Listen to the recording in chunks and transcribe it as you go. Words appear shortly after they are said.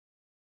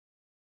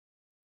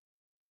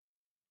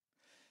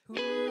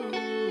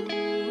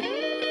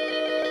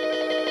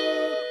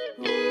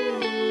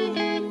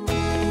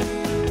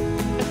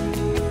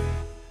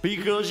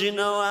Because you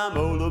know I'm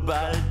all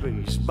about it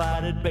bass,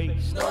 about it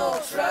bass. No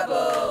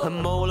trouble.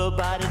 I'm all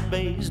about it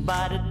bass,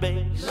 about it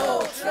bass.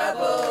 No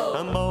trouble.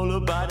 I'm all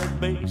about it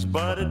bass,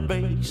 about it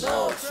bass.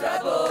 No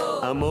trouble.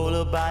 I'm all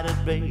about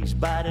it bass,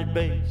 about it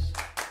bass.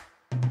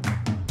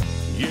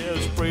 Yeah,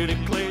 it's pretty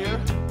clear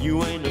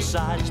you ain't a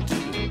size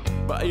 2,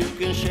 but you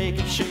can shake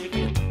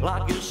it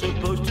like you're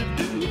supposed to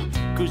do.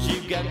 Cause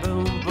you got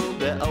boom boom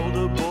that all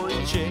the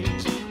boys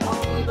chase.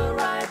 All the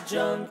right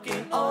junk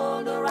in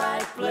all the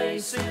right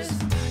places.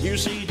 You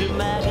see the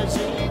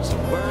magazines,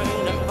 we're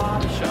in a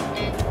party shop,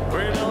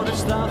 we're on the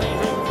stuffy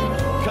room.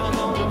 Come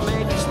on and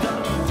make it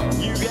stop.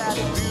 You got a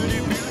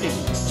beauty,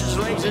 just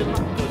raise it up.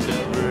 Cause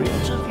every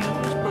inch of you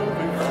is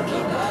perfect from the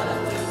bottom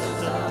to the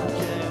top.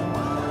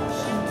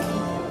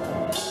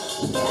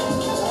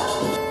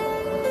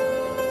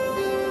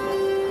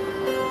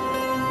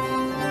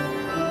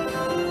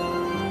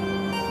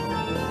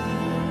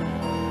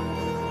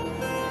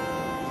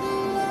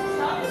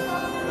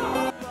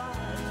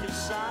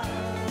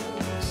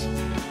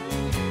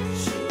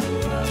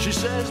 She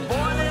says,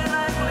 boy, they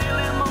like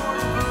Lily more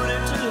booty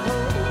to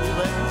hold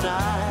at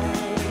night.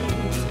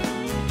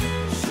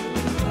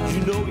 You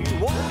know you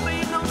won't be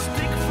no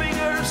stick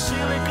figure,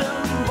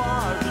 silicone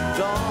bar to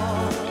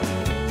dog.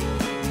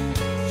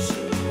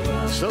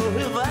 So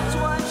if that's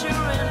what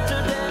you're into,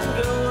 then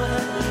go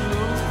ahead and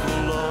move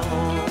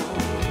along.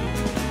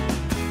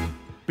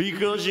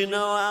 Because you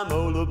know I'm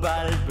all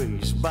about it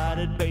bass, about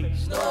it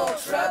bass. No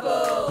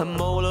trouble. I'm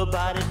all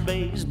about it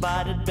bass,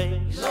 about it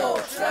bass. No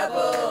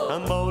trouble.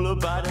 I'm all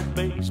about it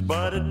bass,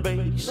 about it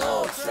bass.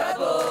 No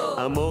trouble.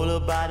 I'm all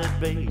about it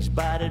bass,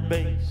 about it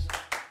bass.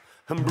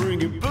 I'm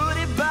bringing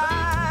booty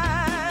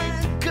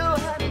back. Go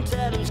ahead and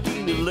tell them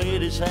skinny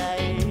ladies,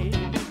 hey.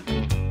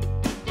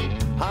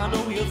 I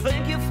know you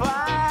think you're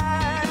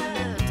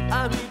fine.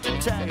 I need to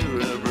tell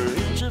you every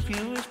inch of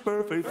you is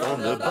perfect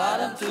from the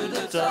bottom to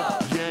the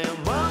top. Yeah,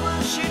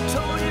 mama, she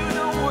told you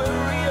don't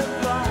worry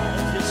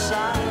about your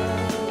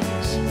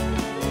size.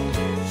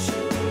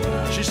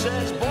 She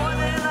says, boy,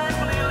 they like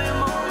Lily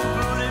more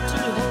booty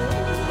to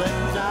hold at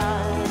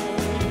night.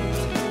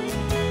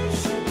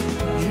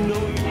 You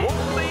know you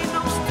won't be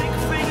no stick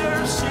figure,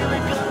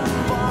 silicone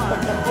bar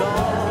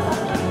dog.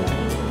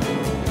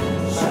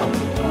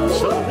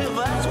 So if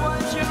that's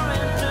what you're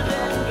into,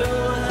 then go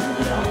ahead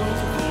and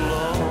move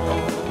along.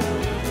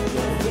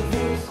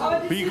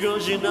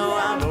 Because you know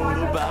I'm all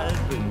about it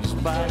bass,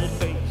 about it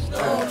bass. No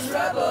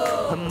trouble.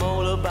 I'm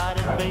all about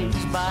it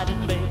bass, about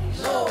it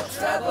bass. No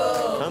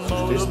trouble. I'm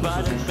all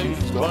about it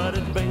bass, about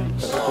it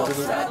bass. No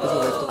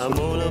trouble. I'm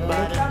all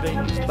about it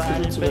bass,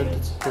 about it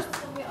bass.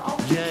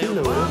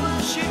 Yeah,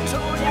 mama, she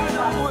told you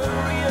don't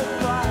worry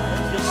about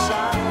your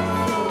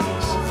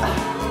size.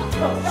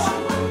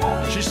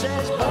 She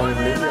says, boy,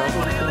 they like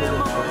Lily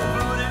more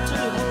booty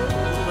to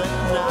hold at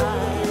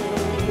night.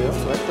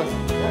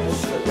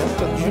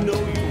 You know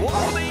you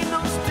won't be no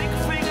stick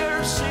figure,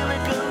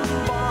 silicone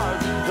bar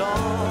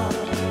dog.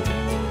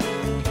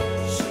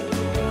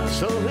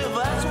 So if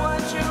that's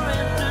what you're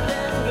into,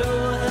 then go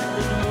ahead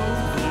and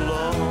move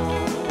along.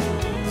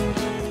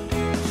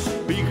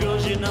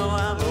 Because you know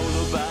I'm all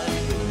about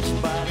it bass,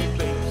 about it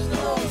bass.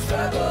 No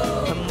trouble.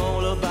 I'm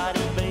all about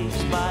it bass,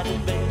 about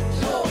it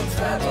bass. No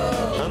trouble.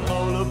 I'm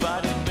all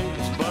about it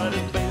bass, about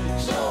it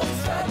bass. No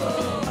trouble.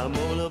 I'm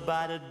all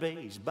about it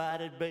bass,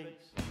 about it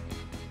bass.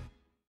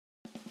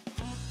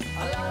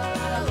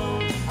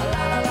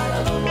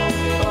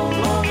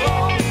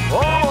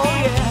 Oh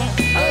yeah.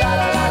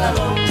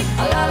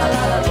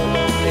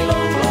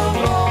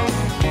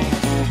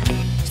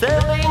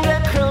 Stepping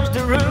across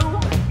the room,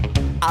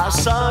 I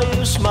saw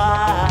you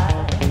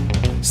smile.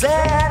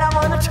 Said I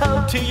wanna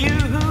talk to you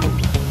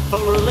for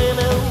a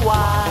little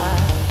while.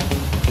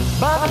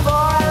 But before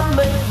I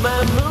make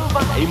my move,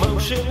 my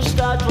emotions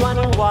start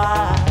running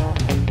wild.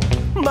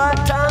 My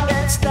tongue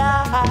gets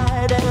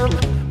tied and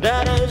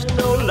that is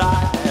no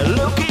lie.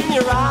 Look in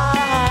your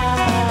eyes.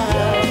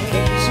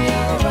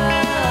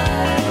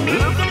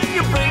 Look in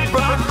your big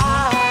brown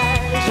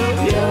eyes. Oh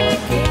yeah.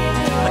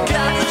 I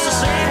got this to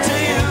say to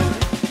you.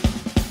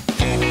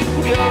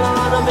 Girl, I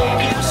wanna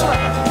make you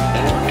sweat.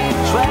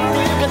 Sweat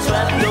till you can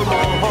sweat no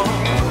more.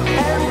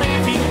 And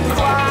if you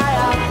cry,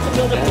 I'm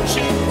gonna push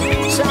it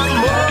some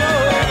more.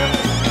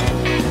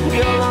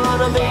 Girl, I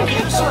wanna make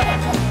you sweat.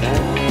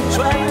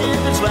 Sweat till you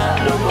can sweat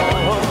no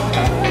more.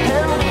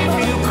 And if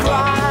you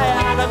cry,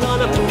 I'm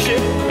gonna push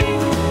it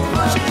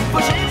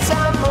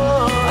some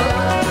more.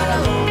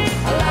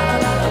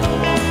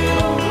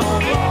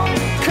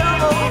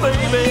 Come on,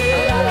 baby.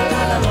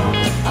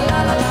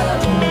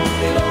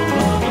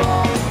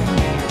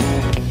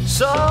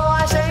 So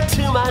I say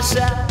to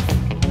myself,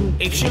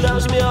 if she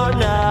loves me or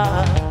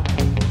not.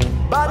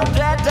 But I'm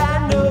glad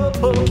I know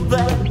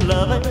that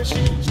love and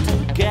she's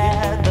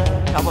together.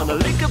 I wanna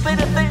lick a bit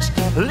of this,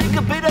 lick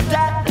a bit of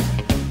that.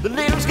 The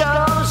lyrics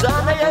goes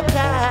under your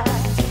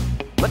pants.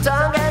 My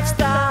tongue gets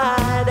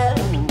tied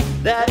and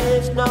that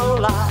is no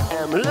lie.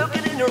 I'm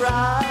looking in your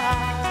eyes.